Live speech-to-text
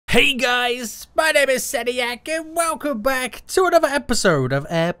Hey guys, my name is Seniac and welcome back to another episode of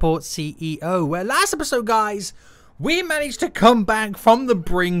Airport CEO, where last episode, guys, we managed to come back from the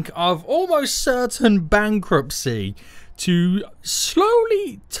brink of almost certain bankruptcy to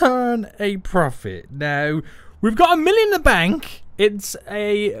slowly turn a profit. Now, we've got $1 million in the bank. It's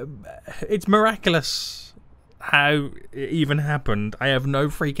miraculous how it even happened. I have no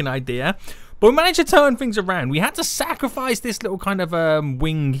freaking idea. But we managed to turn things around. We had to sacrifice this little kind of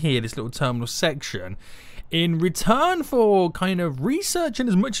wing here, this little terminal section, in return for kind of researching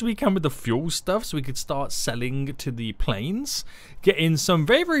as much as we can with the fuel stuff so we could start selling to the planes, getting some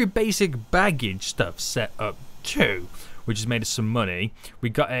very, very basic baggage stuff set up too, which has made us some money.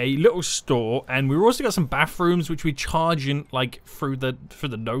 We got a little store, and we've also got some bathrooms which we charge in like through the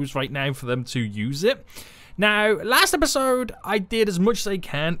nose right now for them to use it. Now, last episode, I did as much as I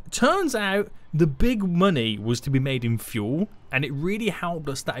can. Turns out the big money was to be made in fuel, and it really helped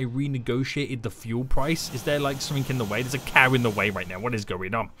us that I renegotiated the fuel price. Is there like something in the way? There's a cow in the way right now. What is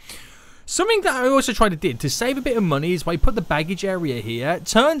going on? Something that I also tried to do to save a bit of money is by put the baggage area here.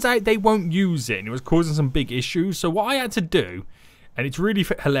 Turns out they won't use it, and it was causing some big issues. So what I had to do, and it's really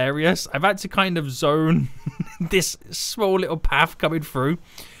hilarious, I've had to kind of zone this small little path coming through,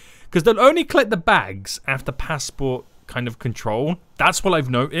 because they'll only collect the bags after passport kind of control. That's what I've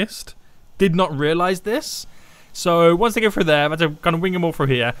noticed. Did not realize this. So once they go through there, I've had to kind of wing them all through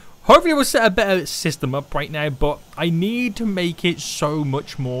here. Hopefully we'll set a better system up right now, but I need to make it so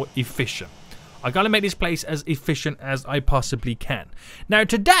much more efficient. I gotta make this place as efficient as I possibly can. Now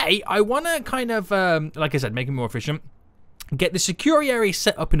today, I want to kind of, like I said, make it more efficient. Get the security area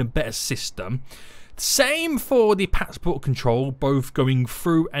set up in a better system. Same for the passport control, both going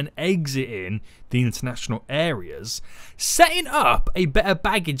through and exiting the international areas. Setting up a better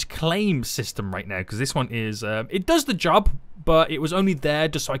baggage claim system right now, because this one is, it does the job, but it was only there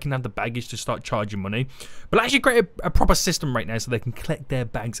just so I can have the baggage to start charging money. But actually create a proper system right now so they can collect their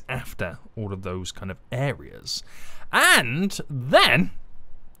bags after all of those kind of areas. And then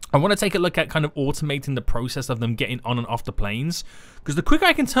I want to take a look at kind of automating the process of them getting on and off the planes, because the quicker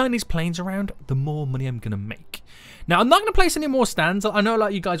I can turn these planes around, the more money I'm going to make. Now, I'm not going to place any more stands. I know a lot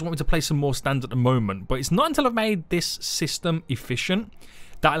of you guys want me to place some more stands at the moment, but it's not until I've made this system efficient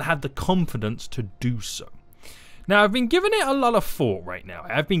that I'll have the confidence to do so. Now, I've been giving it a lot of thought right now.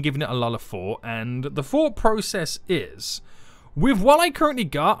 I've been giving it a lot of thought, and the thought process is, with what I currently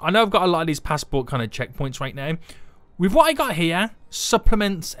got, I know I've got a lot of these passport kind of checkpoints right now. With what I got here,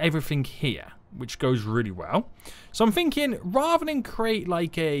 supplements everything here, which goes really well. So I'm thinking, rather than create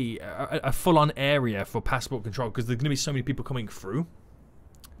like a full-on area for passport control, because there's going to be so many people coming through,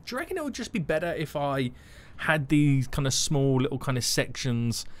 do you reckon it would just be better if I had these kind of small little kind of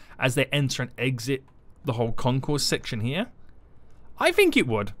sections as they enter and exit the whole concourse section here? I think it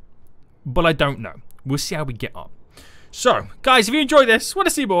would, but I don't know. We'll see how we get on. So, guys, if you enjoyed this, want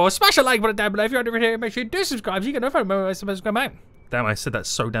to see more, smash the like button down below. If you're new here, make sure you do subscribe so you get notified when I come out. Damn, I said that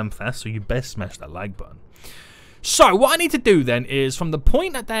so damn fast, so you best smash that like button. So, what I need to do then is, from the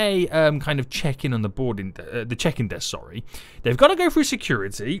point that they kind of check in on the boarding, the check-in desk, sorry, they've got to go through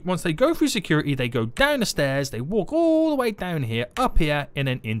security. Once they go through security, they go down the stairs, they walk all the way down here, up here, and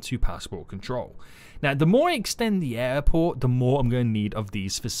then into passport control. Now, the more I extend the airport, the more I'm going to need of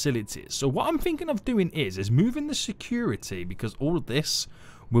these facilities. So what I'm thinking of doing is moving the security, because all of this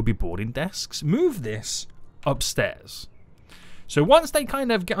will be boarding desks, move this upstairs. So once they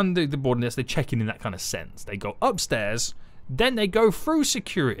kind of get on the boarding desk, they check in that kind of sense. They go upstairs, then they go through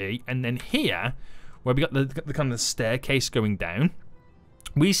security, and then here, where we got the kind of staircase going down,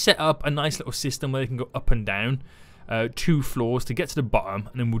 we set up a nice little system where they can go up and down 2 floors to get to the bottom,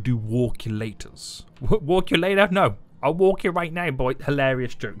 and then we'll do walk you laters. Walk you later? No, I'll walk you right now, boy.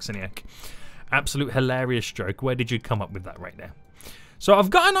 Hilarious joke, Seniac. Absolute hilarious joke. Where did you come up with that right now? So I've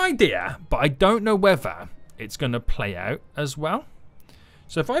got an idea, but I don't know whether it's going to play out as well.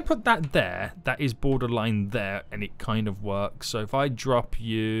 So if I put that there, that is borderline there, and it kind of works. So if I drop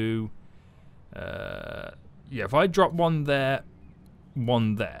you, yeah, if I drop one there,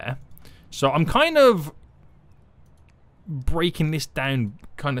 one there. So I'm kind of breaking this down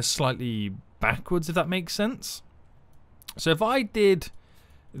kind of slightly backwards, if that makes sense. So if I did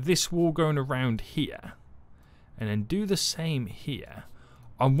this wall going around here and then do the same here,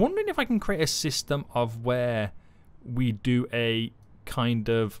 I'm wondering if I can create a system of where we do a kind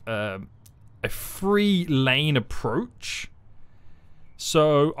of a free lane approach.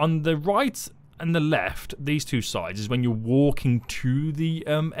 So on the right and the left, these two sides is when you're walking to the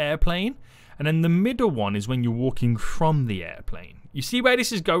airplane. And then the middle one is when you're walking from the airplane. You see where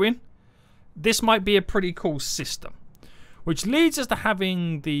this is going? This might be a pretty cool system. which leads us to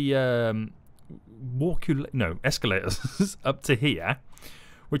having the escalators up to here,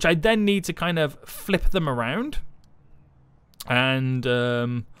 which I then need to kind of flip them around. And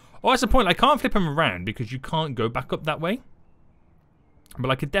that's the point. I can't flip them around because you can't go back up that way. But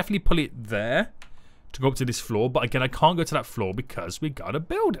I could definitely pull it there to go up to this floor. But again, I can't go to that floor because we gotta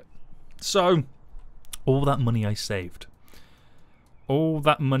build it. So all that money I saved. All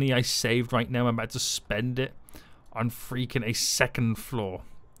that money I saved right now, I'm about to spend it on freaking a second floor.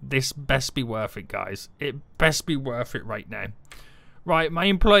 This best be worth it, guys. It best be worth it right now. Right, my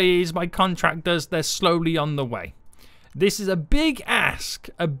employees, my contractors, they're slowly on the way. This is a big ask,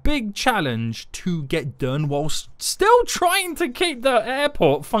 a big challenge to get done whilst still trying to keep the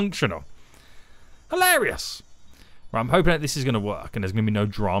airport functional. Hilarious. Right, I'm hoping that this is going to work and there's going to be no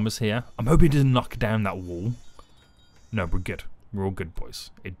dramas here. I'm hoping it doesn't knock down that wall. No, we're good. We're all good,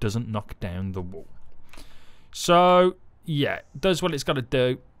 boys. It doesn't knock down the wall. So, yeah, it does what it's got to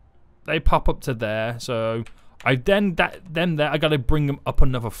do. They pop up to there, so I then them there. I got to bring them up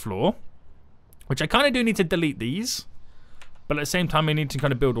another floor, which I kind of do need to delete these, but at the same time I need to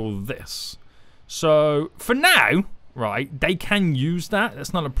kind of build all this. So for now, right, they can use that.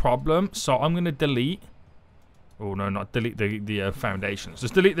 That's not a problem. So I'm going to delete. Oh no, not delete the foundations.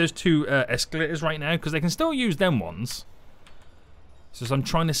 Just delete those two escalators right now because they can still use them ones. So I'm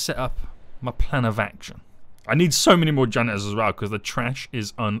trying to set up my plan of action. I need so many more janitors as well because the trash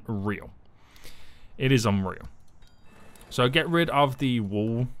is unreal. It is unreal. So get rid of the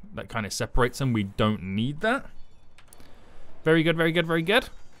wall that kind of separates them. We don't need that. Very good, very good, very good.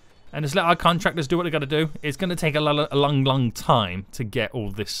 And just let our contractors do what they got to do. It's going to take a long time to get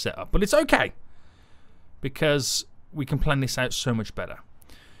all this set up. But it's okay. Because we can plan this out so much better.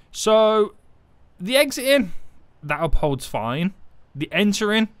 So the exiting, that upholds fine. The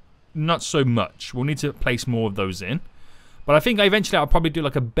entering, not so much. We'll need to place more of those in. But I think eventually I'll probably do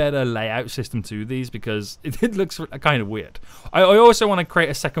like a better layout system to these because it looks kind of weird. I also want to create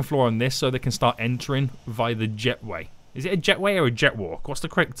a second floor on this so they can start entering via the jetway. Is it a jetway or a jetwalk? What's the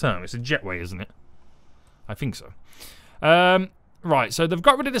correct term? It's a jetway, isn't it? I think so. Right, so they've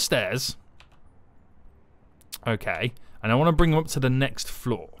got rid of the stairs. Okay, and I want to bring them up to the next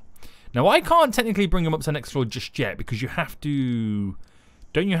floor. Now, I can't technically bring them up to the next floor just yet because you have to...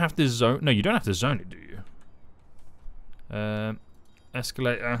 Don't you have to zone... No, you don't have to zone it, do you?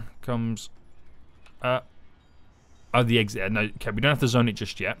 Escalator comes... Oh, the exit. No, okay, we don't have to zone it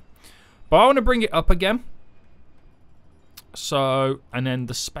just yet. But I want to bring it up again. So, and then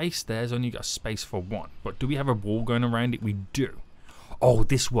the space there's only got a space for one. But do we have a wall going around it? We do. Oh,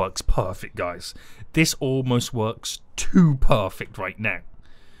 this works perfect, guys. This almost works too perfect right now.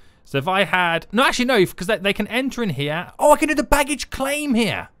 So if I had... No, actually, no, because they can enter in here. Oh, I can do the baggage claim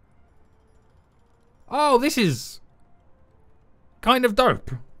here. Oh, this is kind of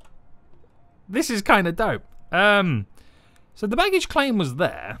dope. This is kind of dope. So the baggage claim was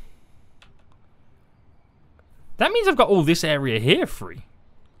there. That means I've got all this area here free.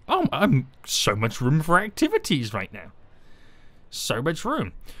 Oh, I'm so much room for activities right now. So much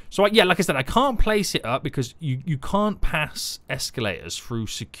room. So yeah, like I said, I can't place it up because you can't pass escalators through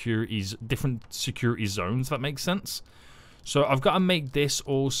different security zones, if that makes sense. So I've got to make this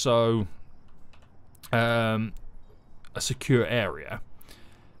also a secure area.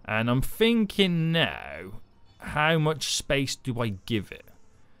 And I'm thinking now, how much space do I give it?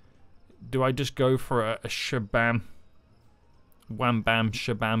 Do I just go for a shabam? Wham bam,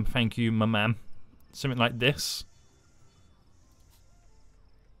 shabam, thank you, my man. Something like this.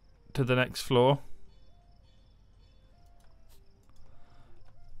 To the next floor.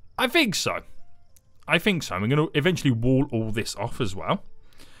 I think so. I think so. I'm going to eventually wall all this off as well.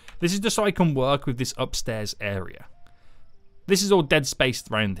 This is just so I can work with this upstairs area. This is all dead space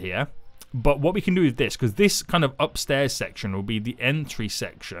around here. But what we can do with this, because this kind of upstairs section will be the entry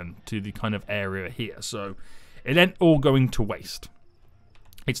section to the kind of area here. So it ain't all going to waste.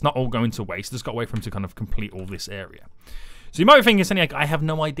 It's not all going to waste. It's got a way for him to kind of complete all this area. So you might be thinking, Seniac, I have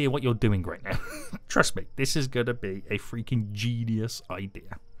no idea what you're doing right now. Trust me, this is going to be a freaking genius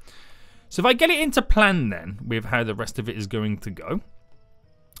idea. So if I get it into plan then, with how the rest of it is going to go,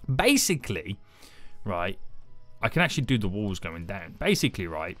 basically, right, I can actually do the walls going down. Basically,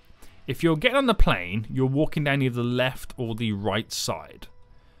 right, if you're getting on the plane, you're walking down either the left or the right side.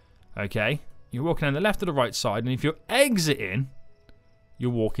 Okay? You're walking down the left or the right side, and if you're exiting,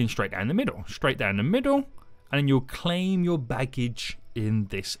 you're walking straight down the middle. Straight down the middle. And then you'll claim your baggage in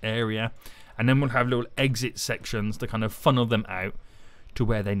this area. And then we'll have little exit sections to kind of funnel them out to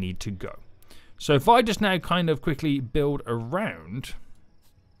where they need to go. So if I just now kind of quickly build around.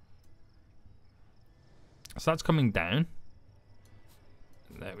 So that's coming down.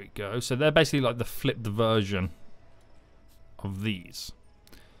 There we go. So they're basically like the flipped version of these.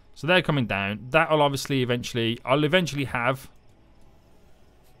 So they're coming down. That'll obviously I'll eventually have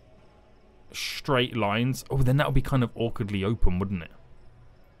straight lines. Oh, then that'll be kind of awkwardly open, wouldn't it?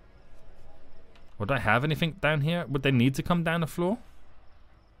 Would I have anything down here? Would they need to come down the floor?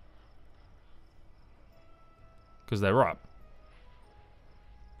 Because they're up.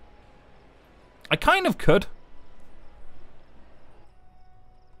 I kind of could.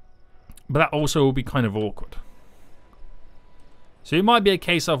 But that also will be kind of awkward. So it might be a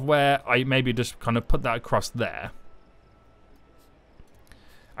case of where I maybe just kind of put that across there.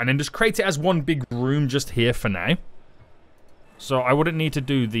 And then just create it as one big room just here for now. So I wouldn't need to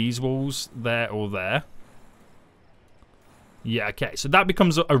do these walls there or there. Yeah, okay. So that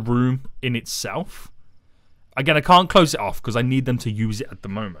becomes a room in itself. Again, I can't close it off because I need them to use it at the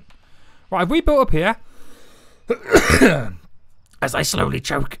moment. Right, if we built up here... as I slowly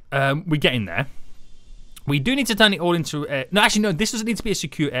choke, we get in there. We do need to turn it all into... no, actually, no, this doesn't need to be a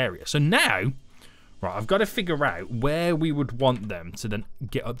secure area. So now, right, I've got to figure out where we would want them to then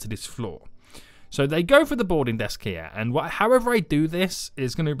get up to this floor. So they go for the boarding desk here. And however I do this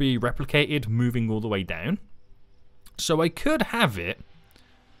is going to be replicated moving all the way down. So I could have it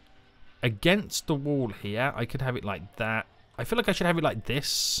against the wall here. I could have it like that. I feel like I should have it like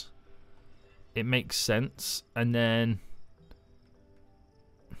this. It makes sense. And then...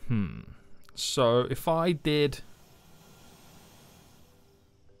 So if I did...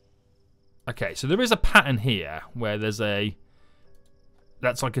 Okay, so there is a pattern here where there's a...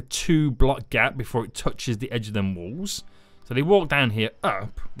 That's like a 2-block gap before it touches the edge of them walls. So they walk down here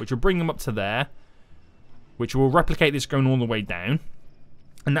up, which will bring them up to there, which will replicate this going all the way down.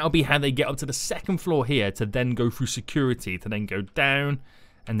 And that'll be how they get up to the second floor here to then go through security, to then go down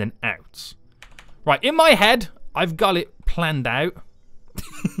and then out. Right, in my head, I've got it planned out.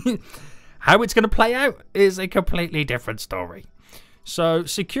 How it's going to play out is a completely different story. So,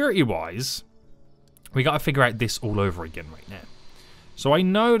 security-wise, we got to figure out this all over again right now. So, I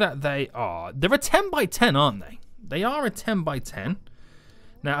know that they're a 10 by 10, aren't they? They are a 10 by 10.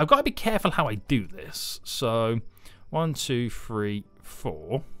 Now, I've got to be careful how I do this. So, 1, 2, 3,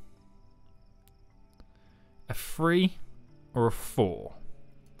 4. A 3 or a 4.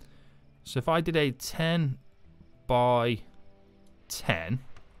 So, if I did a 10 by 10,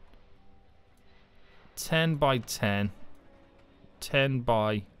 10 by 10, 10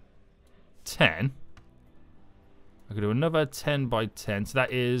 by 10. I could do another 10 by 10. So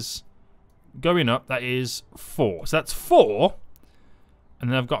that is going up. That is 4. So that's 4.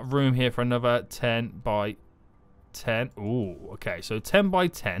 And then I've got room here for another 10 by 10. Ooh, okay. So 10 by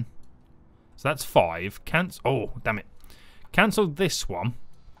 10. So that's 5. Oh, damn it. Cancel this one.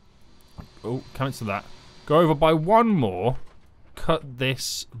 Oh, cancel that. Go over by one more. Cut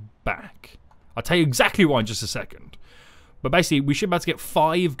this back. I'll tell you exactly why in just a second. But basically, we should be able to get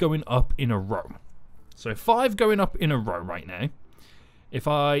 5 going up in a row. So 5 going up in a row right now. If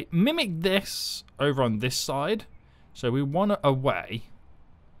I mimic this over on this side. So we want it away.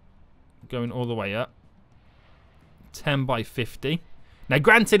 Going all the way up. 10 by 50. Now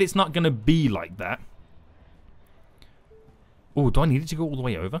granted, it's not going to be like that. Oh, do I need it to go all the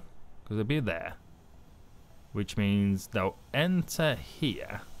way over? Because it'll be there. Which means they'll enter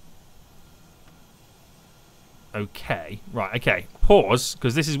here. Okay. Right, okay. Pause,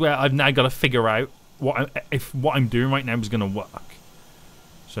 because this is where I've now got to figure out if what I'm doing right now is going to work.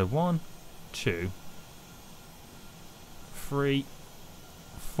 So 1, 2, 3,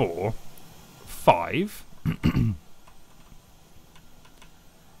 4, 5.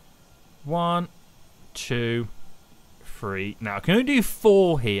 1, 2, 3. Now I can only do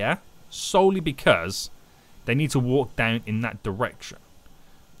 4 here solely because they need to walk down in that direction.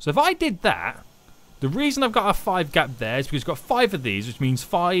 So if I did that, the reason I've got a 5 gap there is because I've got 5 of these, which means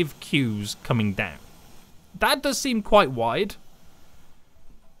 5 queues coming down. That does seem quite wide,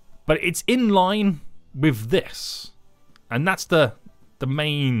 but it's in line with this. And that's the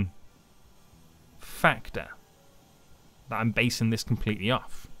main factor that I'm basing this completely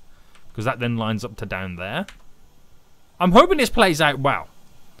off. Because that then lines up to down there. I'm hoping this plays out well.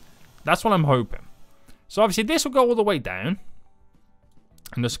 That's what I'm hoping. So obviously this will go all the way down.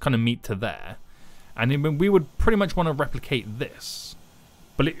 And just kind of meet to there. And then we would pretty much want to replicate this.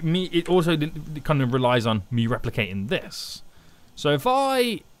 But it also kind of relies on me replicating this. So if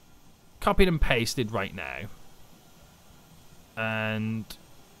I copied and pasted right now. And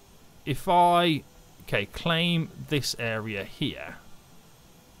if I, okay, claim this area here.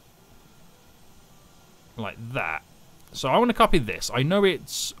 Like that. So I want to copy this. I know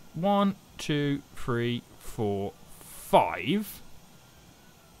it's 1, 2, 3, 4, 5.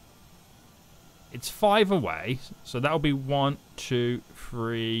 It's 5 away. So that'll be 1, 2,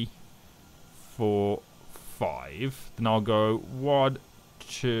 3, 4, 5. Then I'll go 1,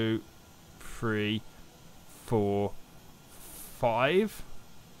 2, 3, 4, 5.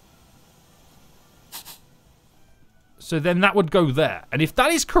 So then that would go there. And if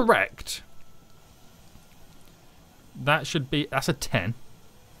that is correct, that should be... That's a 10.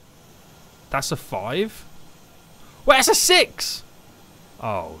 That's a 5. Wait, that's a 6!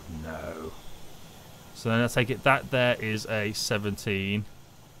 Oh, no. So then I take it that there is a 17.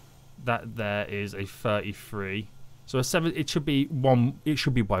 That there is a 33. So a 7... It should be 1... It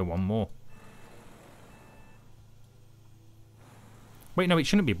should be by 1 more. Wait, no, it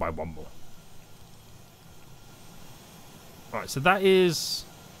shouldn't be by 1 more. Right, so that is...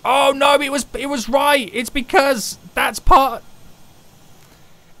 Oh, no, it was right. It's because that's part...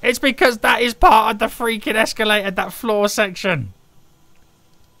 It's because that is part of the freaking escalator, that floor section.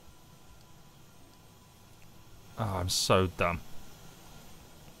 Oh, I'm so dumb.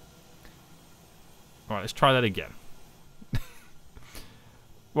 Right, let's try that again.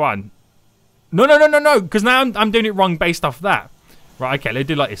 1. No, because now I'm doing it wrong based off that. Right, okay, let's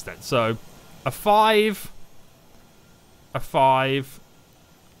do it like this then. So, a 5, a 5,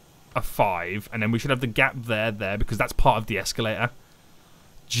 a 5, and then we should have the gap there, because that's part of the escalator.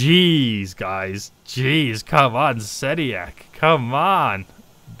 Jeez, guys. Jeez, come on, Seniac. Come on.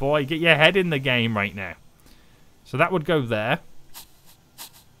 Boy, get your head in the game right now. So that would go there.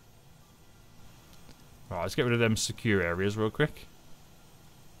 Right, let's get rid of them secure areas real quick.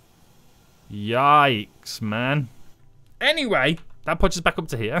 Yikes, man. Anyway, that puts us back up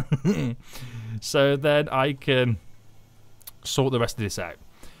to here. So then I can sort the rest of this out.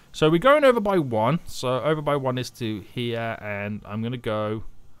 So we're going over by 1. So over by 1 is to here, and I'm going to go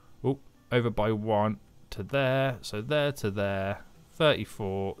over by 1 to there. So there to there.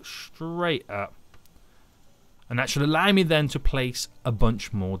 34 straight up. And that should allow me then to place a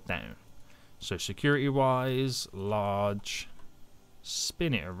bunch more down. So security-wise, large,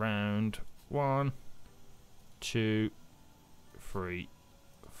 spin it around. 1, 2, 3,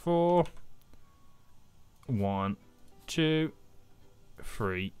 4. 1, 2,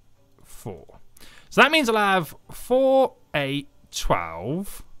 3, 4. So that means I'll have 4, 8,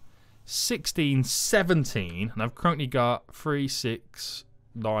 12, 16, 17, and I've currently got 3, 6,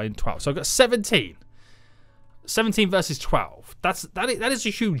 9, 12. So I've got 17. 17 versus 12. That is a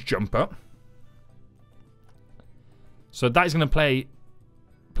huge jump up. So that is going to play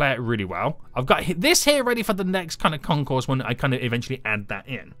it really well. I've got this here ready for the next kind of concourse when I kind of eventually add that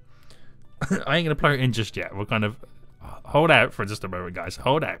in. I ain't going to play it in just yet. We'll kind of hold out for just a moment, guys.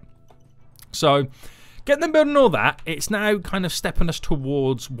 Hold out. So, getting them building all that, it's now kind of stepping us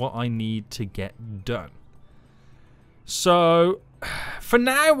towards what I need to get done. So, for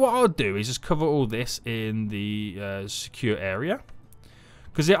now, what I'll do is just cover all this in the secure area.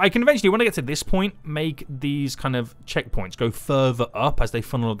 Because I can eventually, when I get to this point, make these kind of checkpoints go further up as they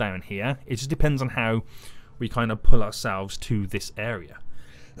funnel down here. It just depends on how we kind of pull ourselves to this area.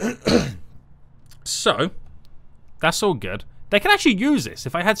 So, that's all good. They can actually use this.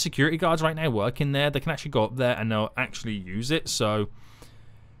 If I had security guards right now working there, they can actually go up there and they'll actually use it. So,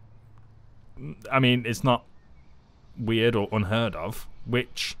 I mean, it's not weird or unheard of.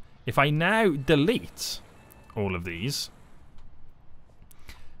 Which, if I now delete all of these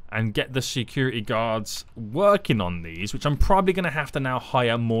and get the security guards working on these, which I'm probably going to have to now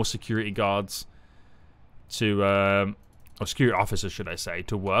hire more security guards to, or security officers, should I say,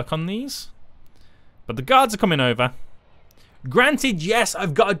 to work on these. But the guards are coming over. Granted, yes,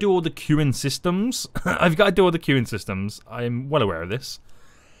 I've got to do all the queuing systems. I've got to do all the queuing systems. I'm well aware of this.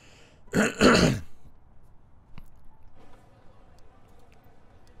 And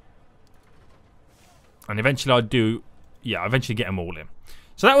eventually I'll do... Yeah, I'll eventually get them all in.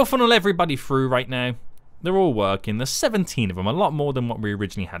 So that will funnel everybody through right now. They're all working. There's 17 of them. A lot more than what we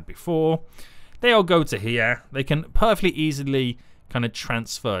originally had before. They all go to here. They can perfectly easily kind of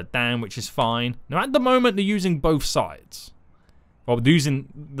transfer down, which is fine. Now, at the moment, they're using both sides. Well, they're using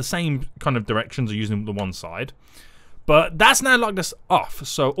the same kind of directions. They're using the one side. But that's now locked us off.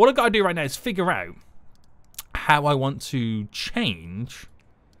 So all I've got to do right now is figure out how I want to change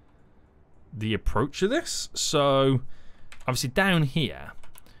the approach to this. So, obviously down here,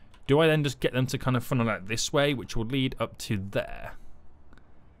 do I then just get them to kind of funnel out this way, which will lead up to there?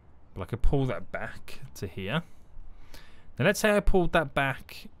 But I could pull that back to here. Now let's say I pulled that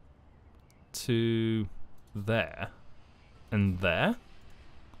back to there and there.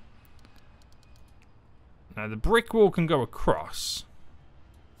 Now the brick wall can go across.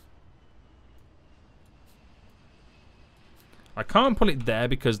 I can't pull it there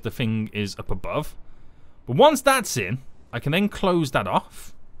because the thing is up above. But once that's in, I can then close that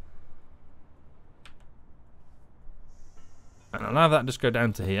off. And I'll have that just go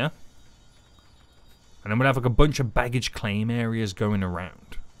down to here. And then we'll have like a bunch of baggage claim areas going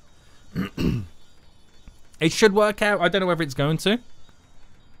around. It should work out. I don't know whether it's going to.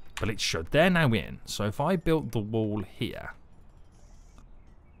 But it should. They're now in. So if I built the wall here.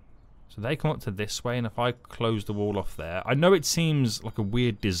 So they come up to this way. And if I close the wall off there. I know it seems like a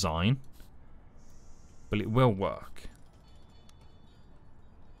weird design. But it will work.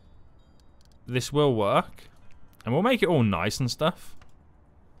 This will work. And we'll make it all nice and stuff.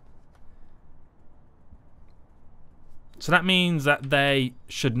 So that means that they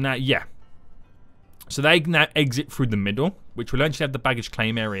should now, yeah. So they now exit through the middle, which will eventually have the baggage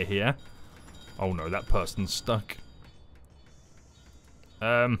claim area here. Oh no, that person's stuck.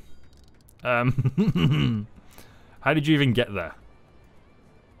 How did you even get there?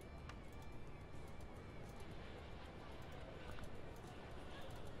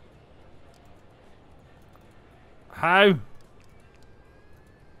 How?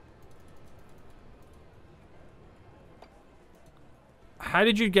 How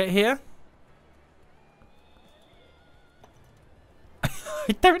did you get here?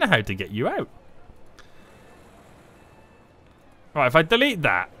 I don't know how to get you out. Right, if I delete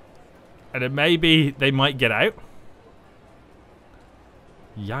that, and then maybe they might get out.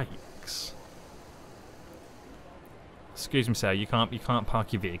 Yikes. Excuse me, sir. You can't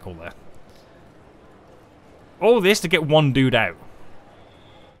park your vehicle there. All this to get one dude out.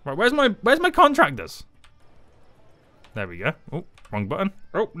 Right, where's my contractors? There we go. Oh, wrong button.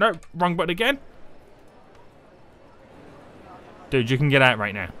 Oh, no, wrong button again. Dude, you can get out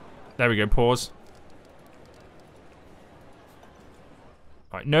right now. There we go, pause.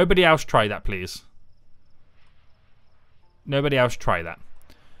 Alright, nobody else try that, please. Nobody else try that.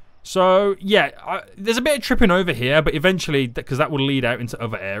 So, yeah, there's a bit of tripping over here, but eventually, because that will lead out into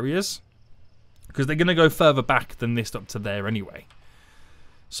other areas. Because they're going to go further back than this up to there anyway.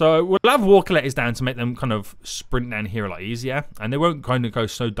 So, we'll have walker letters down to make them kind of sprint down here a lot easier. And they won't kind of go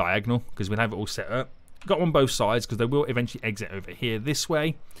so diagonal, because we'll have it all set up. Got on both sides, because they will eventually exit over here this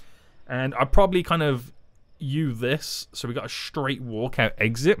way. And I'll probably kind of use this. So, we got a straight walkout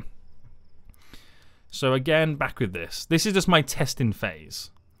exit. So, again, back with this. This is just my testing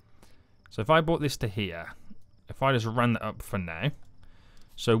phase. So if I brought this to here, if I just ran that up for now,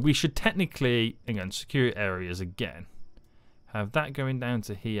 so we should technically, again, secure areas again, have that going down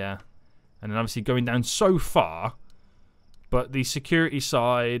to here, and then obviously going down so far, but the security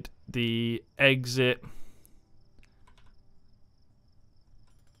side, the exit,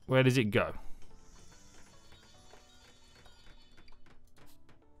 where does it go?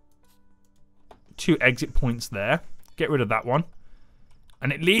 Two exit points there. Get rid of that one.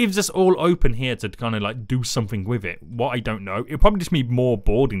 And it leaves us all open here to kind of like do something with it. What, I don't know. It'll probably just be more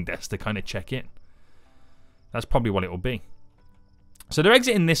boarding desks to kind of check it. That's probably what it will be. So they're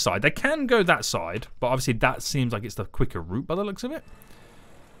exiting this side. They can go that side, but obviously that seems like it's the quicker route by the looks of it.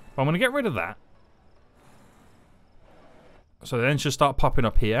 But I'm going to get rid of that. So then it should start popping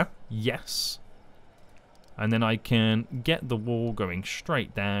up here. Yes. And then I can get the wall going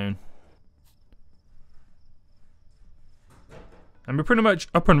straight down. And we're pretty much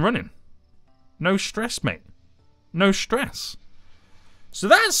up and running. No stress, mate. No stress. So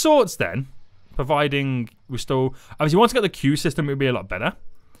that sorts then, providing we still... Obviously, once I get the queue system, it would be a lot better.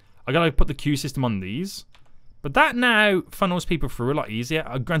 I gotta put the queue system on these. But that now funnels people through a lot easier.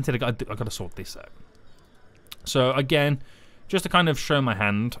 Granted, I gotta sort this out. So again, just to kind of show my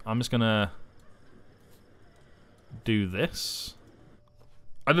hand, I'm just gonna do this.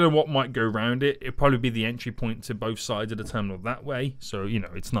 I don't know what might go around it. It'll probably be the entry point to both sides of the terminal that way. So, you know,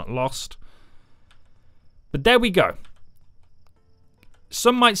 it's not lost. But there we go.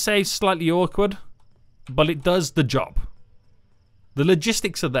 Some might say slightly awkward, but it does the job. The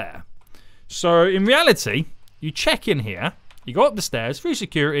logistics are there. So, in reality, you check in here. You go up the stairs through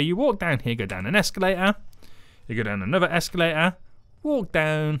security. You walk down here, go down an escalator. You go down another escalator. Walk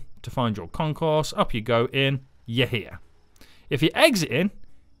down to find your concourse. Up you go in. You're here. If you're exiting...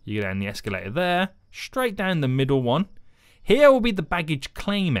 You go down the escalator there, straight down the middle one. Here will be the baggage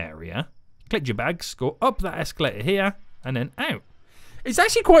claim area. Collect your bags, go up that escalator here, and then out. It's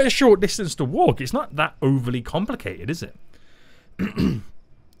actually quite a short distance to walk. It's not that overly complicated, is it?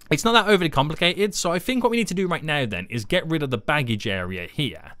 It's not that overly complicated, so I think what we need to do right now then is get rid of the baggage area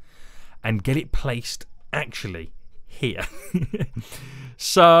here and get it placed actually here.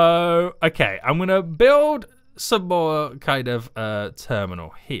 So, okay, I'm going to build... some more kind of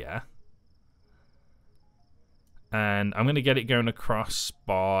terminal here. And I'm going to get it going across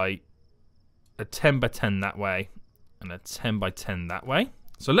by a 10 by 10 that way and a 10 by 10 that way.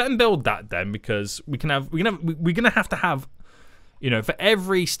 So let them build that then, because we're going to have to have, you know, for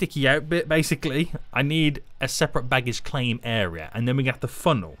every sticky out bit, basically, I need a separate baggage claim area, and then we have to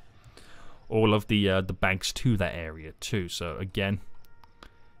funnel all of the bags to that area too. So again,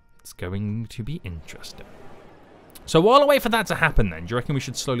 it's going to be interesting. So while I wait for that to happen, then, do you reckon we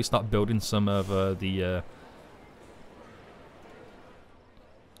should slowly start building some of the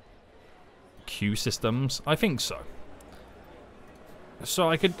queue systems? I think so. So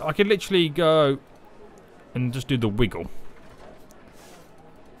I could literally go and just do the wiggle.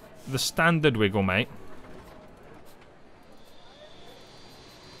 The standard wiggle, mate.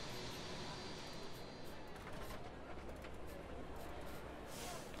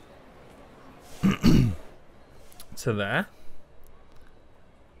 To there.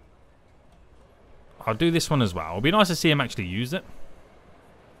 I'll do this one as well. It'll be nice to see him actually use it.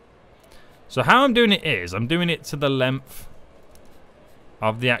 So how I'm doing it is, I'm doing it to the length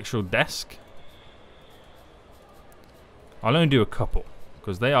of the actual desk. I'll only do a couple,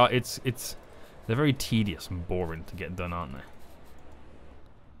 because they are, they're very tedious and boring to get done, aren't they?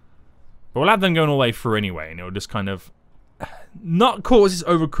 But we'll have them going all the way through anyway, and it'll just kind of not cause this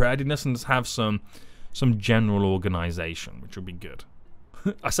overcrowdedness and just have some general organization, which will be good.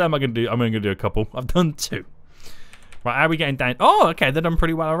 I said I'm going to do a couple. I've done 2. Right, how are we getting down? Oh, okay, they're done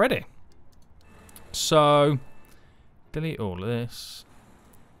pretty well already. So, delete all this.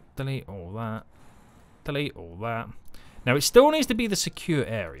 Delete all that. Delete all that. Now, it still needs to be the secure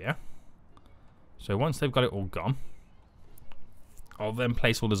area. So once they've got it all gone, I'll then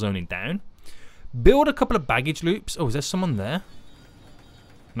place all the zoning down. Build a couple of baggage loops. Oh, is there someone there?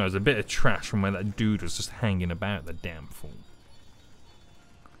 No, there's a bit of trash from where that dude was just hanging about, the damn fool.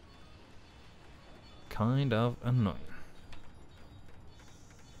 Kind of annoying.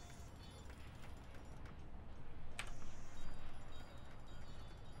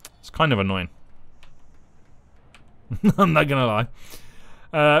 It's kind of annoying. I'm not gonna lie.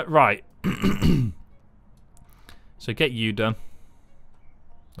 Right. So get you done.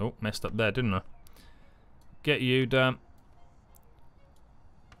 Oh, messed up there, didn't I? Get you done.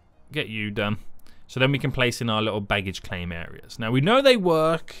 Get you done. So then we can place in our little baggage claim areas. Now we know they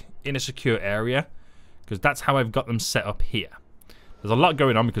work in a secure area because that's how I've got them set up here. There's a lot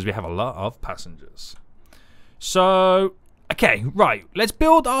going on because we have a lot of passengers. So, okay, right. Let's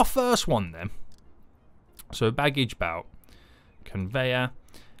build our first one then. So baggage belt, conveyor,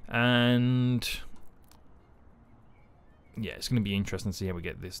 and yeah, it's going to be interesting to see how we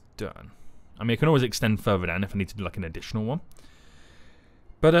get this done. I mean, I can always extend further down if I need to do like an additional one.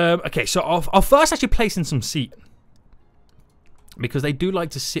 But, okay, so I'll first actually place in some seating. Because they do like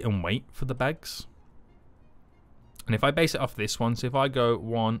to sit and wait for the bags. And if I base it off this one, so if I go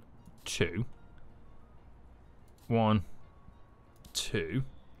 1, 2, 1, 2.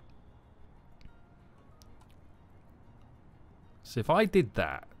 So if I did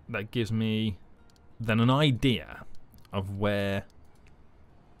that, that gives me then an idea of where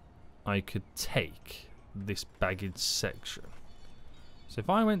I could take this baggage section. So if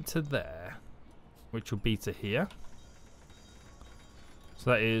I went to there, which will be to here. So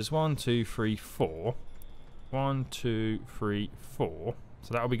that is 1, 2, 3, 4. 1, 2, 3, 4.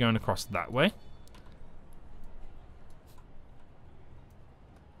 So that will be going across that way.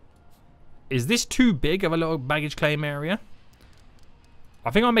 Is this too big of a little baggage claim area?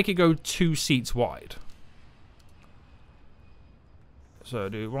 I think I'll make it go 2 seats wide. So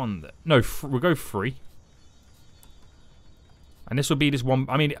do 1 there. No, we'll go 3. And this will be this one.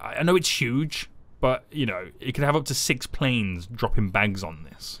 I mean, I know it's huge, but, you know, it could have up to 6 planes dropping bags on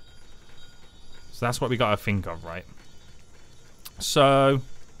this. So that's what we got to think of, right? So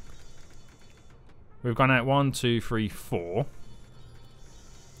we've gone out 1, 2, 3, 4.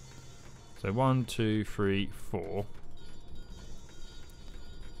 So 1, 2, 3, 4.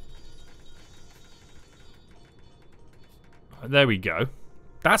 There we go.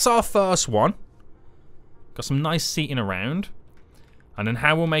 That's our first one. Got some nice seating around. And then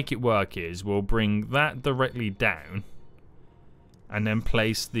how we'll make it work is we'll bring that directly down and then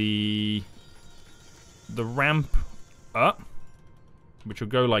place the ramp up, which will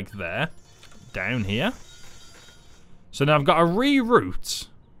go like there, down here. So now I've got to reroute.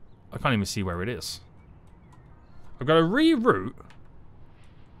 I can't even see where it is. I've got to reroute.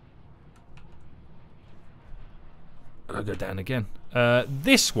 I'll go down again.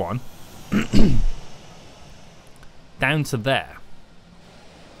 This one down to there.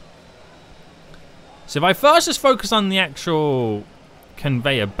 So if I first just focus on the actual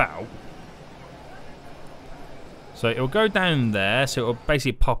conveyor belt, So it'll go down there. So it'll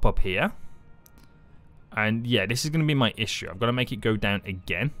basically pop up here. And yeah, this is going to be my issue. I've got to make it go down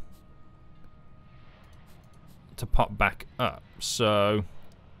again to pop back up. So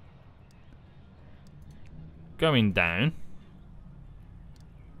going down.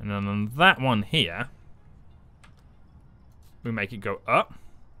 And then on that one here, we make it go up.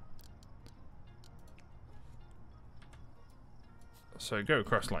 So go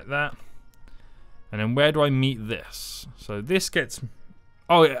across like that. And then where do I meet this? So this gets...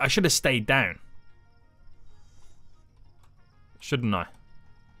 Oh, I should have stayed down. Shouldn't I?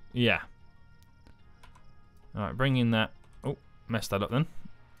 Yeah. Alright, bring in that. Oh, messed that up then.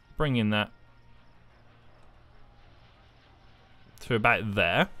 Bring in that to about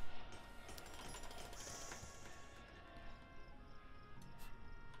there.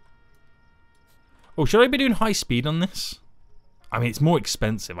 Oh, should I be doing high speed on this? I mean, it's more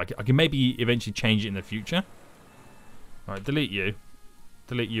expensive. I can maybe eventually change it in the future. Alright, delete you.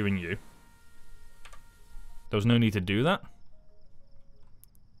 Delete you and you. There was no need to do that.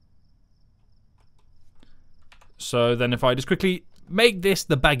 So then if I just quickly make this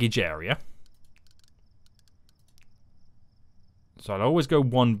the baggage area. So I'll always go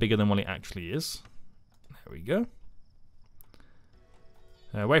one bigger than what it actually is. There we go.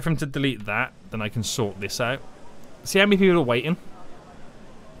 Wait for him to delete that, then I can sort this out. See how many people are waiting?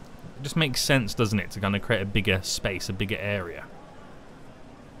 It just makes sense, doesn't it, to kind of create a bigger space, a bigger area.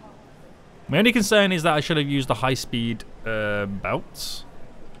 My only concern is that I should have used the high-speed belts.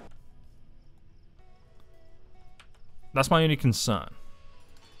 That's my only concern.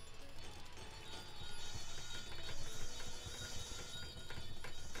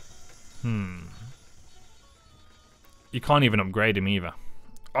 You can't even upgrade him either.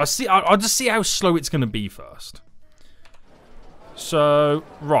 I'll just see how slow it's going to be first. So,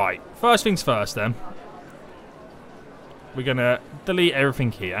 right. First things first then. We're going to delete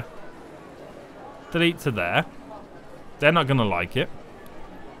everything here. Delete to there. They're not going to like it.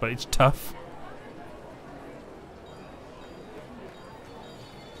 But it's tough.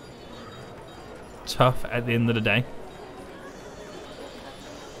 Tough at the end of the day.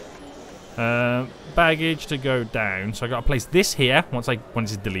 Baggage to go down. So I got to place this here once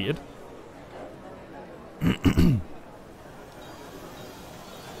it's deleted.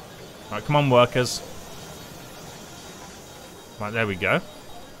 Right, come on, workers. Right, there we go.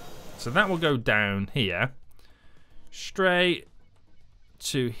 So that will go down here, straight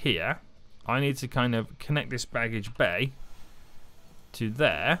to here. I need to kind of connect this baggage bay to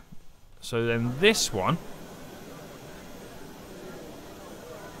there. So then this one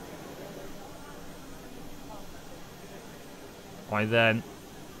I then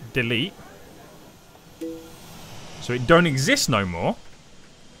delete. So it don't exist no more.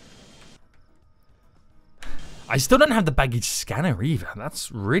 I still don't have the baggage scanner either.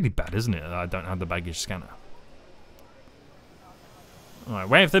 That's really bad, isn't it? That I don't have the baggage scanner. Alright,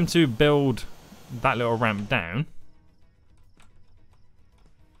 wait for them to build that little ramp down.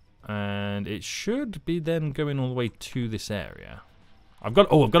 And it should be then going all the way to this area. I've got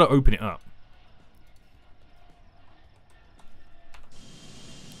to open it up.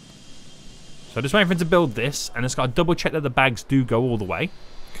 So just waiting for him to build this, and just got to double check that the bags do go all the way.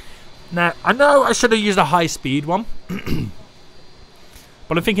 Now, I know I should have used a high-speed one.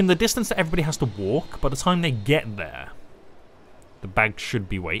 But I'm thinking the distance that everybody has to walk, by the time they get there, the bags should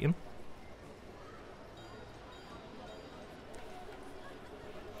be waiting.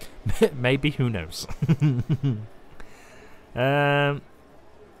 Maybe, who knows? Right,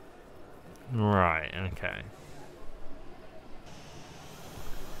 okay.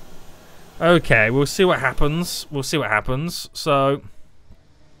 Okay, we'll see what happens. We'll see what happens. So,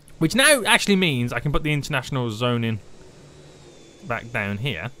 which now actually means I can put the international zone in back down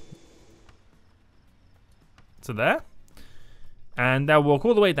here. To there. And they'll walk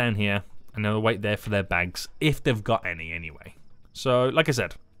all the way down here. And they'll wait there for their bags. If they've got any anyway. So, like I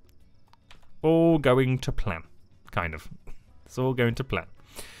said. All going to plan. Kind of. It's all going to plan.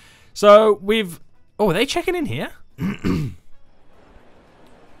 So, we've... Oh, are they checking in here?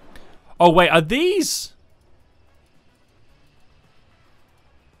 Oh, wait, are these...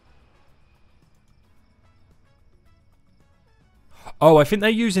 Oh, I think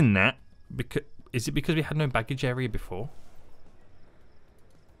they're using that. Because is it because we had no baggage area before?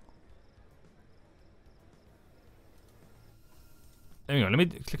 Hang on, let me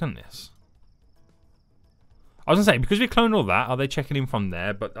click on this. I was going to say, because we cloned all that, are they checking in from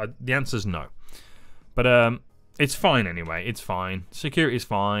there? But the answer's no. But it's fine anyway. It's fine. Security is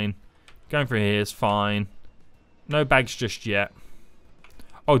fine. Going through here is fine. No bags just yet.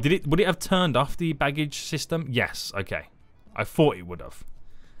 Oh, would it have turned off the baggage system? Yes, okay. I thought it would have.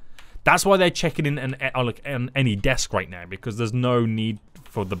 That's why they're checking in on any desk right now, because there's no need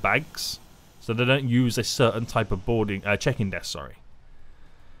for the bags. So they don't use a certain type of check-in desk, sorry.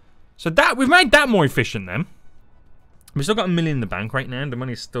 So we've made that more efficient then. We've still got $1 million in the bank right now. The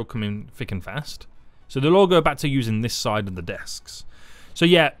money's still coming thick and fast. So they'll all go back to using this side of the desks. So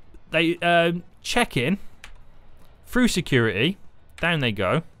yeah, they check in through security. Down they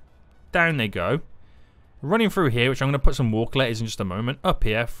go. Down they go. Running through here, which I'm going to put some walk letters in just a moment. Up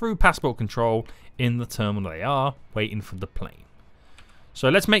here, through passport control, in the terminal they are, waiting for the plane. So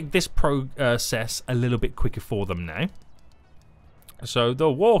let's make this process a little bit quicker for them now. So the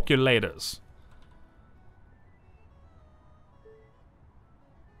walkulators.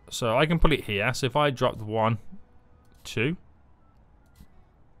 So I can put it here. So if I drop 1, 2.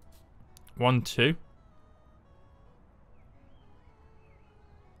 1, 2.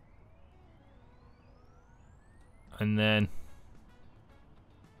 And then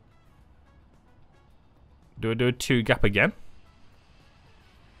do I do a 2 gap again?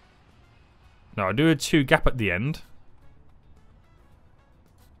 No, I do a 2 gap at the end.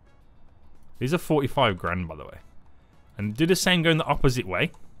 These are 45 grand, by the way. And do the same going the opposite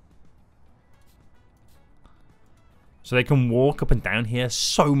way. So they can walk up and down here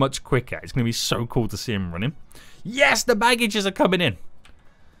so much quicker. It's going to be so cool to see them running. Yes, the baggages are coming in.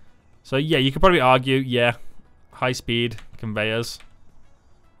 So yeah, you could probably argue, yeah, high speed conveyors.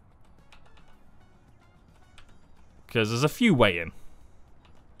 Because there's a few waiting.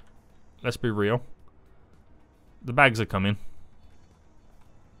 Let's be real. The bags are coming.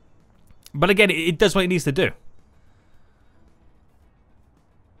 But again, it does what it needs to do.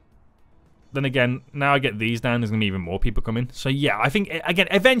 Then again, now I get these down, there's going to be even more people coming. So yeah, I think, again,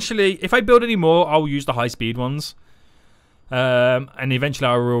 eventually, if I build any more, I'll use the high-speed ones. And eventually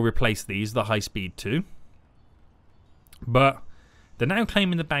I will replace these, the high-speed too. But they're now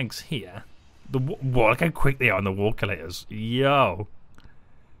claiming the bags here. Look how quick they are on the walkulators. Yo.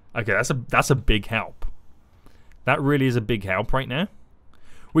 Okay, that's a big help. That really is a big help right now.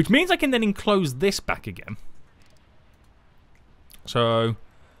 Which means I can then enclose this back again. So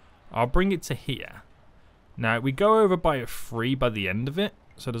I'll bring it to here. Now we go over by a 3 by the end of it.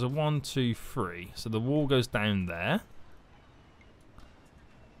 So there's a 1, 2, 3. So the wall goes down there.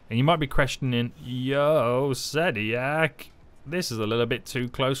 And you might be questioning, yo, Seniac, this is a little bit too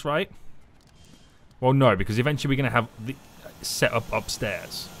close, right? Well, no, because eventually we're going to have the set up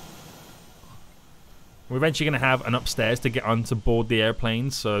upstairs. We're eventually going to have an upstairs to get on to board the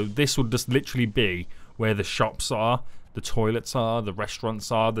airplanes. So this will just literally be where the shops are, the toilets are, the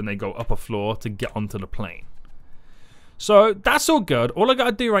restaurants are. Then they go up a floor to get onto the plane. So that's all good. All I got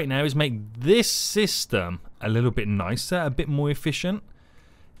to do right now is make this system a little bit nicer, a bit more efficient.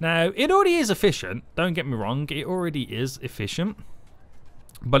 Now, it already is efficient. Don't get me wrong. It already is efficient.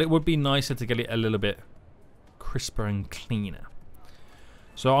 But it would be nicer to get it a little bit crisper and cleaner.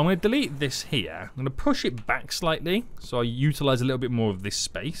 So I'm going to delete this here. I'm going to push it back slightly so I utilize a little bit more of this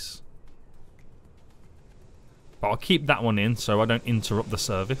space. But I'll keep that one in so I don't interrupt the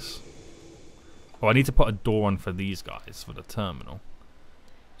service. Oh, I need to put a door on for these guys, for the terminal.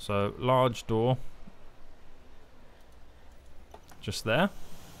 So, large door. Just there.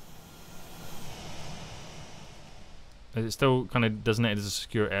 Is it still kind of designated as a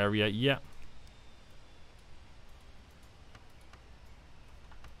secure area? Yeah.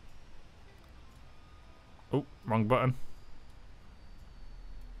 Oh, wrong button.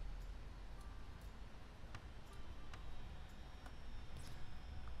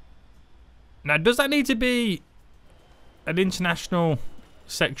 Now, does that need to be an international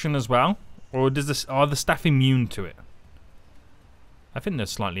section as well? Or are the staff immune to it? I think they're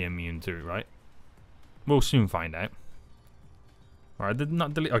slightly immune to it, right? We'll soon find out. Alright, did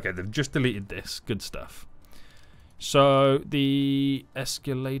not delete. Okay, they've just deleted this. Good stuff. So, the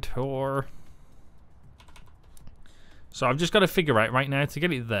escalator. So, I've just got to figure out right now to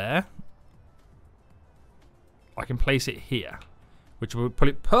get it there. I can place it here, which will put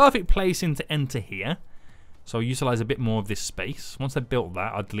it perfect place in to enter here. So, I'll utilize a bit more of this space. Once I've built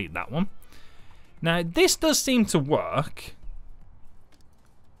that, I'll delete that one. Now, this does seem to work.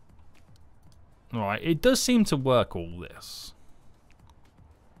 Alright, it does seem to work, all this.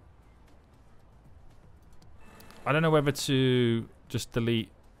 I don't know whether to just delete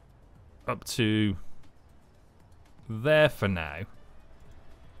up to there for now.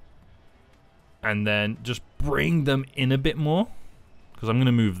 And then just bring them in a bit more. Because I'm going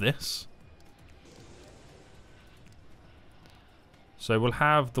to move this. So we'll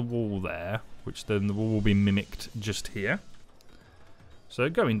have the wall there. Which then the wall will be mimicked just here. So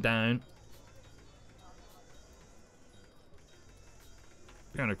going down.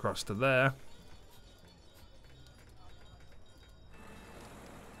 Going across to there.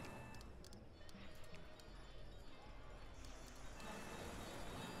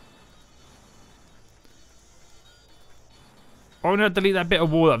 Oh no, delete that bit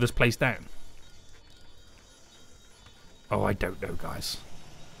of wall that I've just placed down. Oh, I don't know, guys.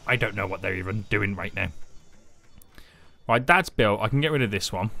 I don't know what they're even doing right now. Right, that's built. I can get rid of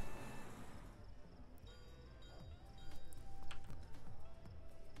this one.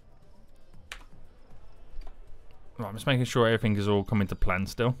 Right, I'm just making sure everything is all coming to plan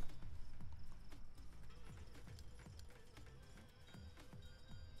still.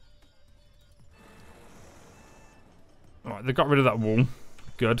 Alright, they got rid of that wall.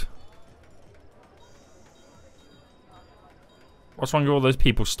 Good. What's wrong with all those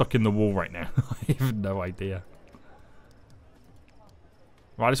people stuck in the wall right now? I have no idea.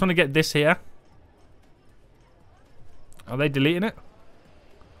 Right, I just want to get this here. Are they deleting it?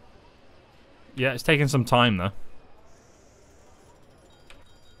 Yeah, it's taking some time though.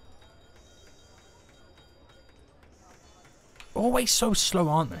 Always so slow,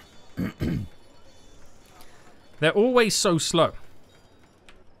 aren't they? They're always so slow.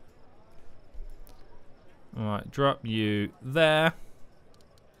 Alright, drop you there.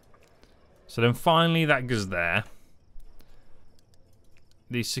 So then finally that goes there.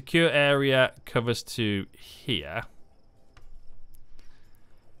 The secure area covers to here.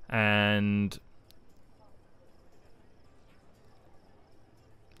 And...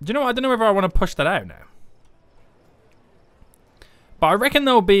 do you know what? I don't know whether I want to push that out now. But I reckon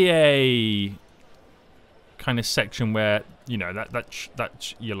there'll be a kind of section where, you know,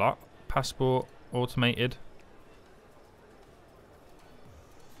 that's your lot. Passport, automated.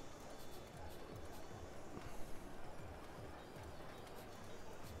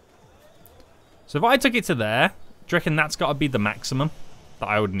 So if I took it to there, do you reckon that's got to be the maximum that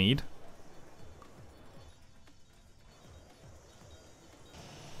I would need?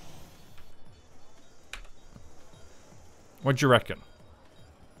 What do you reckon?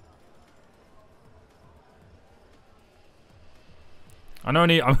 I'm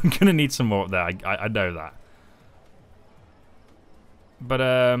gonna need some more up there. I know that. But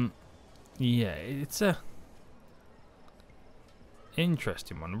yeah, it's a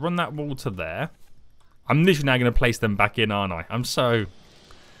interesting one. Run that wall to there. I'm literally now gonna place them back in, aren't I? I'm so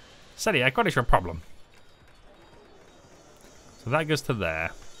Seniac, what is your problem? So that goes to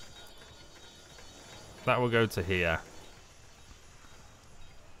there. That will go to here.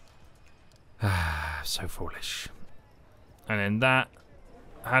 So foolish. And then that.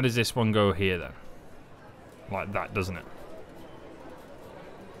 How does this one go here then? Like that, doesn't it?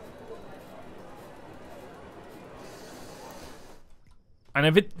 And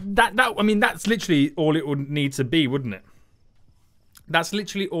if it I mean that's literally all it would need to be, wouldn't it? That's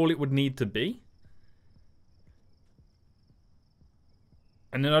literally all it would need to be.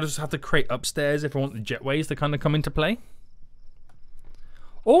 And then I just have to create upstairs if I want the jetways to kind of come into play.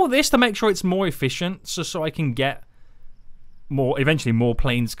 All this to make sure it's more efficient, so I can get eventually more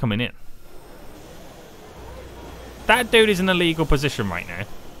planes coming in. That dude is in a legal position right now.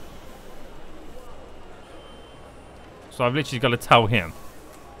 So I've literally got to tell him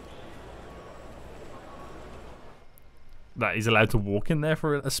that he's allowed to walk in there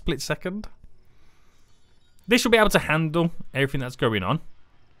for a split second. This will be able to handle everything that's going on.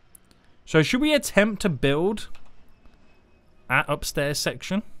 So should we attempt to build at upstairs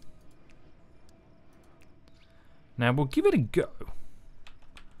section? Now we'll give it a go.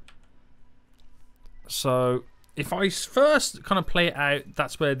 So if I first kind of play it out,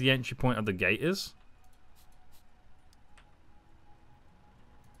 that's where the entry point of the gate is.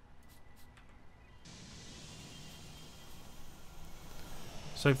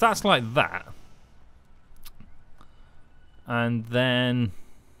 So if that's like that, and then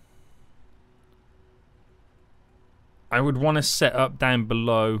I would want to set up down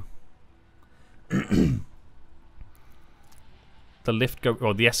below the lift go,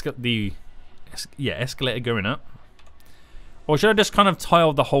 or the escalator going up. Or should I just kind of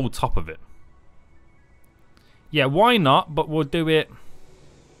tile the whole top of it? Yeah, why not? But we'll do it.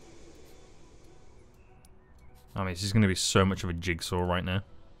 I mean, this is going to be so much of a jigsaw right now.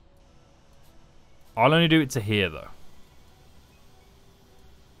 I'll only do it to here, though.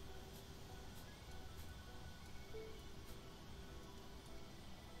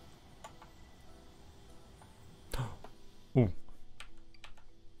 Ooh.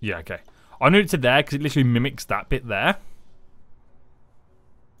 Yeah, okay. I'll do it to there because it literally mimics that bit there.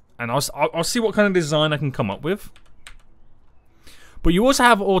 And I'll see what kind of design I can come up with. But you also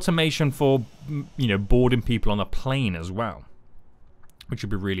have automation for, you know, boarding people on a plane as well, which would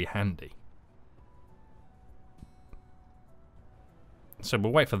be really handy. So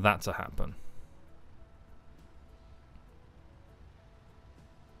we'll wait for that to happen.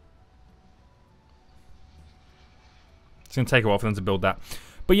 It's going to take a while for them to build that.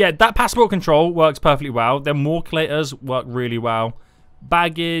 But yeah, that passport control works perfectly well. Then walkulators work really well.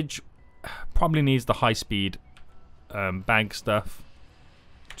 Baggage probably needs the high-speed bag stuff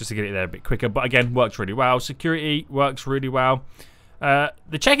just to get it there a bit quicker. But again, works really well. Security works really well.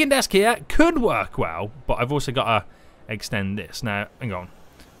 The check-in desk here could work well, but I've also got to extend this. Now, hang on.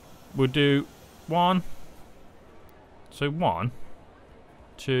 We'll do 1. So 1,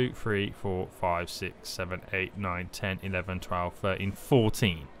 2, 3, 4, 5, 6, 7, 8, 9, 10, 11, 12, 13,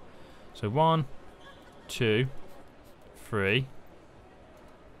 14. So 1, 2, 3,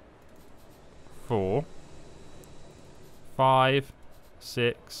 4, 5,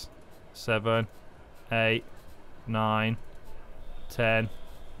 6, 7, 8, 9, 10,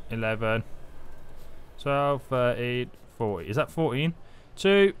 11, 12, 13, 14. Is that 14?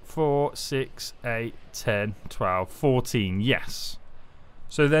 2, 4, 6, 8, 10, 12, 14. Yes.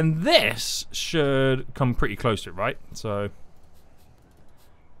 So then this should come pretty close to it, right? So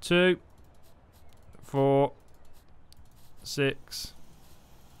 2, 4, 6,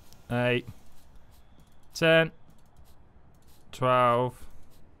 8, 10, 12,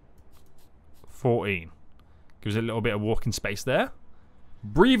 14. Gives it a little bit of walking space there.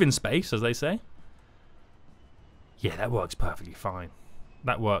 Breathing space, as they say. Yeah, that works perfectly fine.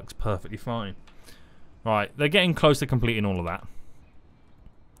 That works perfectly fine. Right, they're getting close to completing all of that.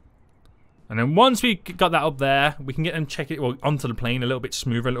 And then once we got that up there, we can get them check it onto the plane a little bit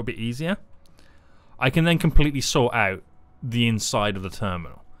smoother, a little bit easier. I can then completely sort out the inside of the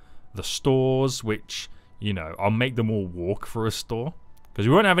terminal. The stores, which, you know, I'll make them all walk for a store. Because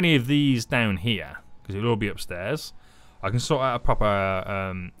we won't have any of these down here, because it'll all be upstairs. I can sort out a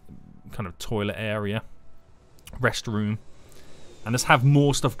proper kind of toilet area, restroom, and just have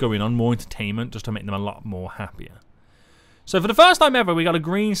more stuff going on, more entertainment, just to make them a lot more happier. So for the first time ever, we got a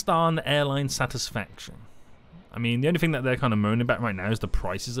green star on the airline satisfaction. I mean, the only thing that they're kind of moaning about right now is the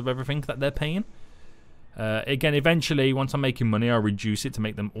prices of everything that they're paying. Again, eventually, once I'm making money, I'll reduce it to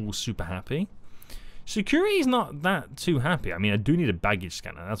make them all super happy. Security's not that too happy. I mean, I do need a baggage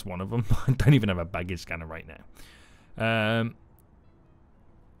scanner. That's one of them. I don't even have a baggage scanner right now.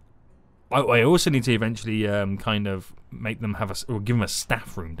 I also need to eventually kind of make them have or give them a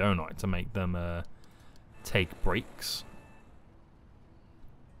staff room, don't I, to make them take breaks.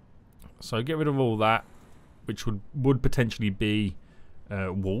 So get rid of all that, which would potentially be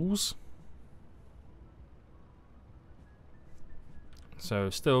walls.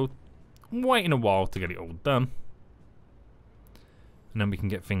 So still waiting a while to get it all done, and then we can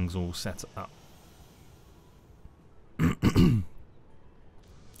get things all set up.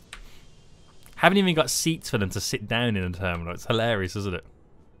 Haven't even got seats for them to sit down in a terminal. It's hilarious, isn't it?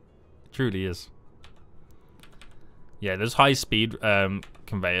 It truly is. Yeah, there's high-speed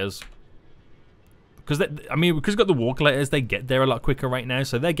conveyors. Because I mean, because we've got the walkulators, they get there a lot quicker right now.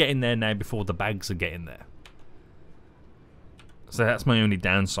 So they're getting there now before the bags are getting there. So that's my only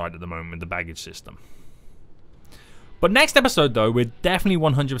downside at the moment with the baggage system. But next episode, though, we're definitely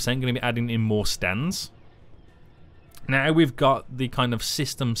 100% going to be adding in more stands. Now we've got the kind of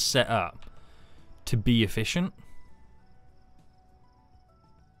system set up to be efficient.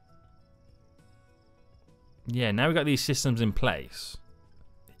 Yeah, now we've got these systems in place.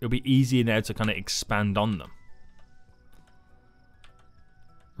 It'll be easier now to kind of expand on them.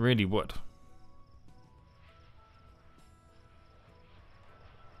 Really would.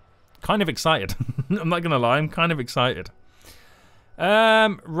 Kind of excited. I'm not going to lie, I'm kind of excited.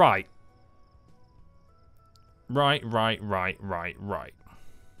 Right. Right.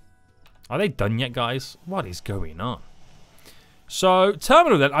 Are they done yet, guys? What is going on? So,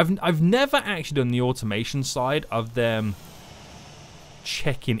 terminal then. I've never actually done the automation side of them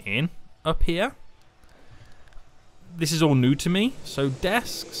checking in up here. This is all new to me. So,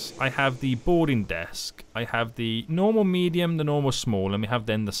 desks. I have the boarding desk. I have the normal medium, the normal small, and we have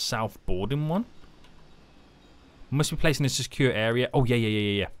then the south boarding one. Must be placed in a secure area. Oh,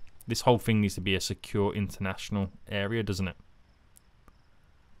 yeah. This whole thing needs to be a secure international area, doesn't it?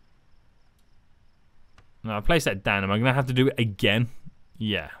 Now, I place that down. Am I going to have to do it again?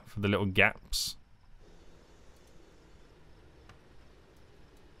 Yeah, for the little gaps.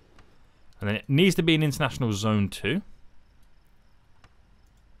 And then it needs to be an international zone 2.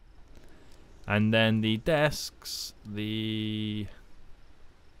 And then the desks,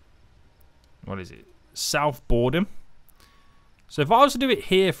 what is it? South boarding. So if I was to do it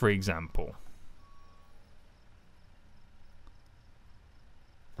here, for example.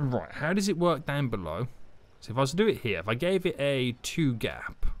 Right, how does it work down below? So if I was to do it here, if I gave it a 2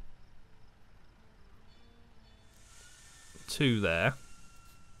 gap. 2 there.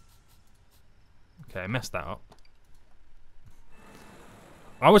 Okay, I messed that up.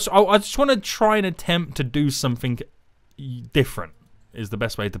 I just want to try and attempt to do something different, is the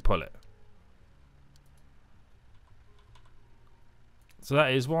best way to put it. So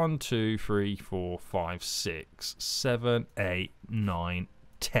that is 1, 2, 3, 4, 5, 6, 7, 8, 9,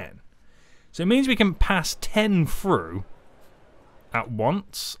 10. So it means we can pass 10 through at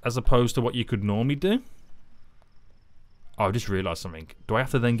once, as opposed to what you could normally do. Oh, I just realised something. Do I have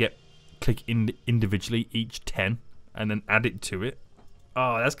to then click individually each 10 and then add it to it?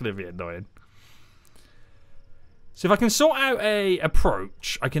 Oh, that's going to be annoying. So if I can sort out a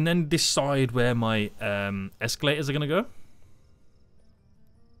approach, I can then decide where my escalators are going to go.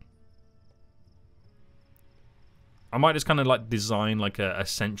 I might just kind of like design like a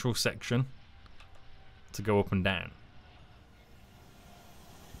central section to go up and down.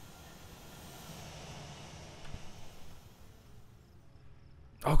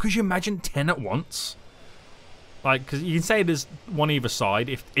 Oh, could you imagine 10 at once? Like, because you can say there's one either side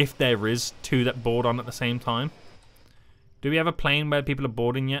if there is 2 that board on at the same time. Do we have a plane where people are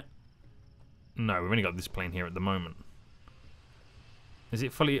boarding yet? No, we've only got this plane here at the moment. Is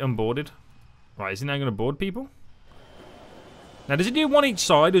it fully unboarded? Right, is he now going to board people? Now, does it do 1 each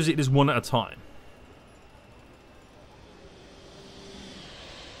side, or is it just 1 at a time?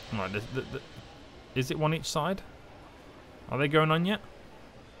 Right, is it 1 each side? Are they going on yet?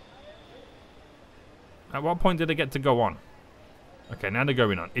 At what point did they get to go on? Okay, now they're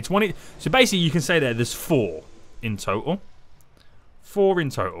going on. It's 1 so basically, you can say there's 4 in total. 4 in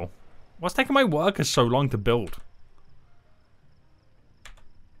total. What's taking my workers so long to build?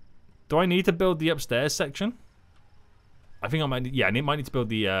 Do I need to build the upstairs section? I think I might. Yeah, I might need to build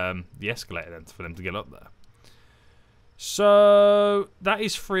the escalator then for them to get up there. So that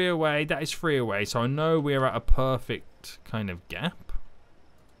is 3 away. That is 3 away. So I know we're at a perfect kind of gap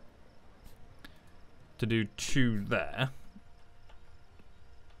to do 2 there.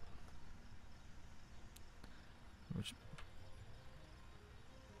 Which...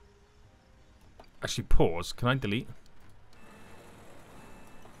 Actually, pause. Can I delete?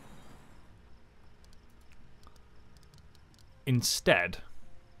 Instead,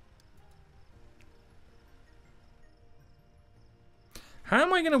 how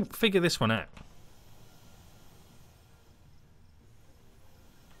am I going to figure this one out?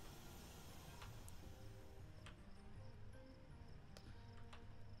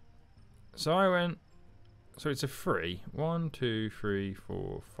 So I went, so it's a 3. 1, 2, 3,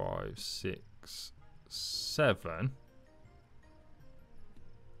 4, 5, 6, 7.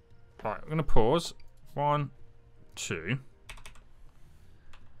 Right, I'm going to pause. 1, 2.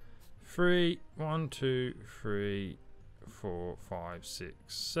 3, 1, 2, 3, 4, 5, 6,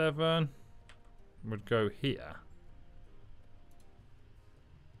 7 would go here.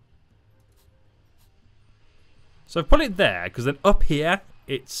 So I've put it there because then up here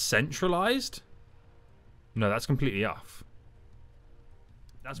it's centralized. No, that's completely off.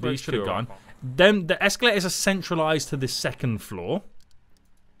 That's where it should have gone. Then the escalators are centralized to the 2nd floor.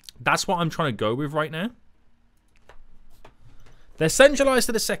 That's what I'm trying to go with right now. They're centralized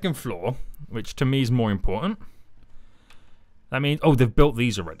to the 2nd floor, which to me is more important. That means, oh, they've built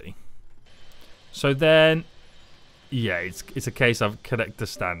these already. So then, yeah, it's a case of connect to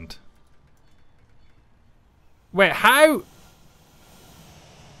stand. Wait, how?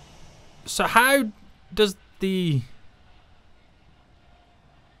 So how does the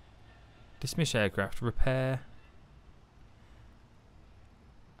dismiss aircraft repair?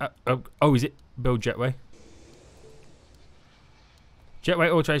 Oh, is it build jetway?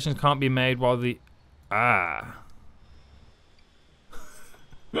 Jetway alterations can't be made while the... Ah.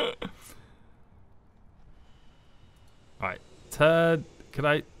 Right. Turn... Can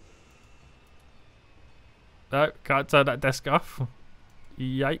I... No, can't turn that desk off.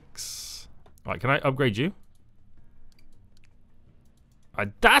 Yikes. Right, can I upgrade you?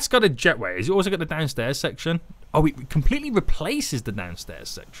 Right, that's got a jetway. Has it also got the downstairs section? Oh, it completely replaces the downstairs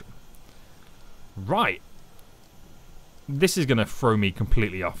section. Right. This is going to throw me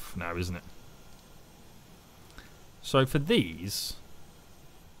completely off now, isn't it? So for these...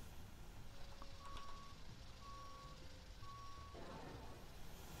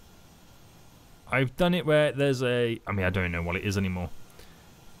 I've done it where there's a... I mean, I don't know what it is anymore.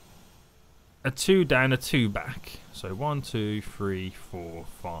 A 2 down, a 2 back. So 1, 2, 3, 4,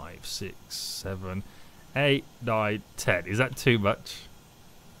 5, 6, 7, 8, 9, 10. Is that too much?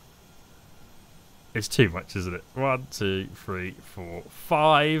 It's too much, isn't it? 1, 2, 3, 4,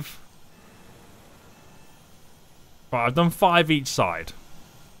 5. Right, I've done 5 each side.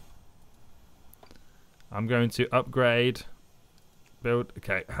 I'm going to upgrade. Build.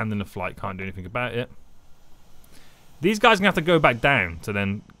 Okay, hand in the flight. Can't do anything about it. These guys are going to have to go back down to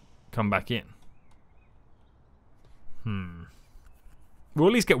then come back in. We'll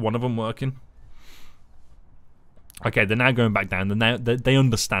at least get one of them working. Okay, they're now going back down. They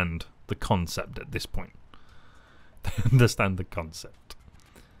understand the concept at this point. They understand the concept.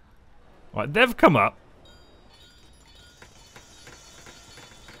 Right, they've come up.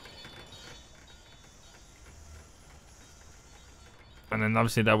 And then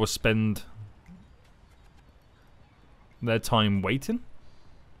obviously they will spend their time waiting.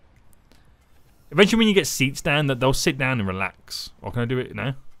 Eventually when you get seats down, that they'll sit down and relax. Or can I do it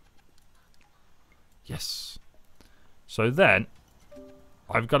now? Yes. So then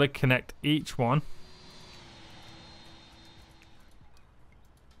I've got to connect each one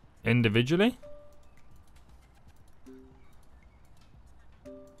individually.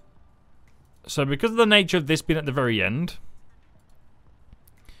 So because of the nature of this being at the very end,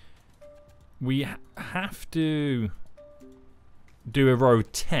 we have to do a row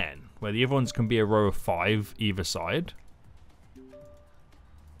 10, where the other ones can be a row of 5 either side.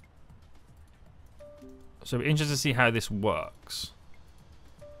 So we're interested to see how this works.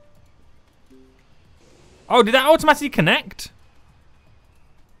 Oh, did that automatically connect?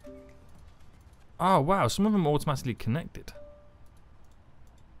 Oh, wow. Some of them automatically connected.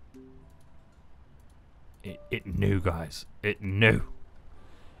 It knew, guys. It knew.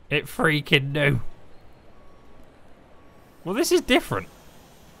 It freaking knew. Well, this is different.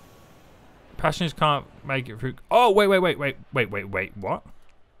 Passengers can't make it through. Oh, wait. What?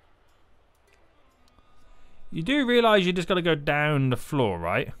 You do realise you just got to go down the floor,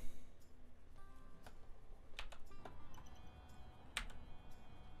 right?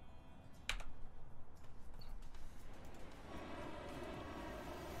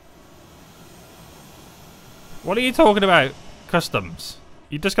 What are you talking about, customs?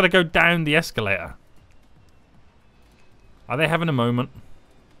 You just got to go down the escalator. Are they having a moment?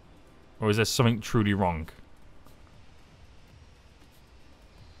 Or is there something truly wrong?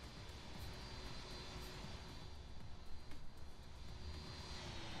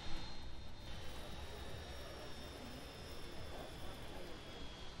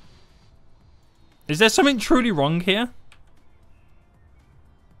 Is there something truly wrong here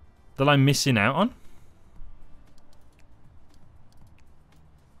that I'm missing out on?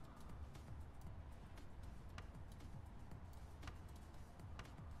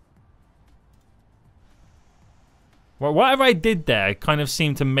 Well, whatever I did there kind of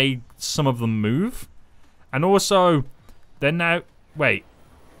seemed to make some of them move. And also, they're now... Wait.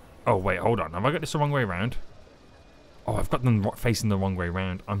 Oh, wait, hold on. Have I got this the wrong way around? Oh, I've got them facing the wrong way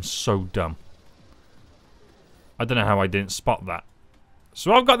around. I'm so dumb. I don't know how I didn't spot that.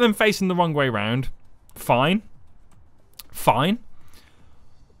 So I've got them facing the wrong way around. Fine. Fine.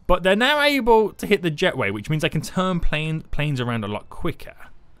 But they're now able to hit the jetway, which means I can turn planes around a lot quicker.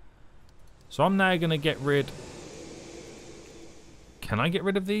 So I'm now going to get rid... Can I get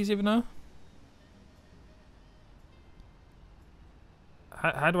rid of these even though?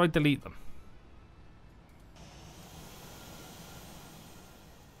 How do I delete them?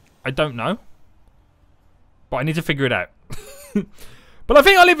 I don't know. But I need to figure it out. But I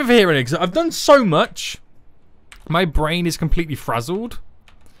think I'll leave it for here because I've done so much. My brain is completely frazzled.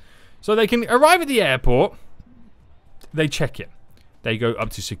 So they can arrive at the airport. They check in. They go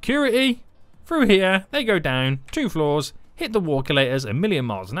up to security. Through here. They go down 2 floors. Hit the walkulators a million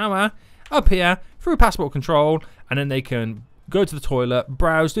miles an hour, up here, through passport control, and then they can go to the toilet,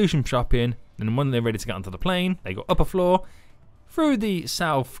 browse, do some shopping, and when they're ready to get onto the plane, they go up a floor, through the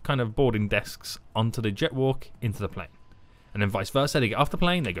south kind of boarding desks, onto the jet walk, into the plane. And then vice versa, they get off the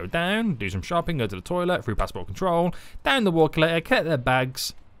plane, they go down, do some shopping, go to the toilet, through passport control, down the walkulator, collect their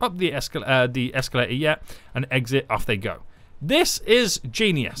bags, up the escalator, and exit, off they go. This is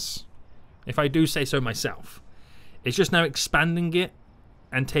genius, if I do say so myself. It's just now expanding it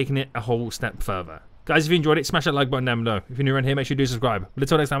and taking it a whole step further. Guys, if you enjoyed it, smash that like button down below. If you're new around here, make sure you do subscribe. But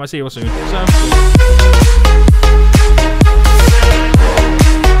until next time, I'll see you all soon. So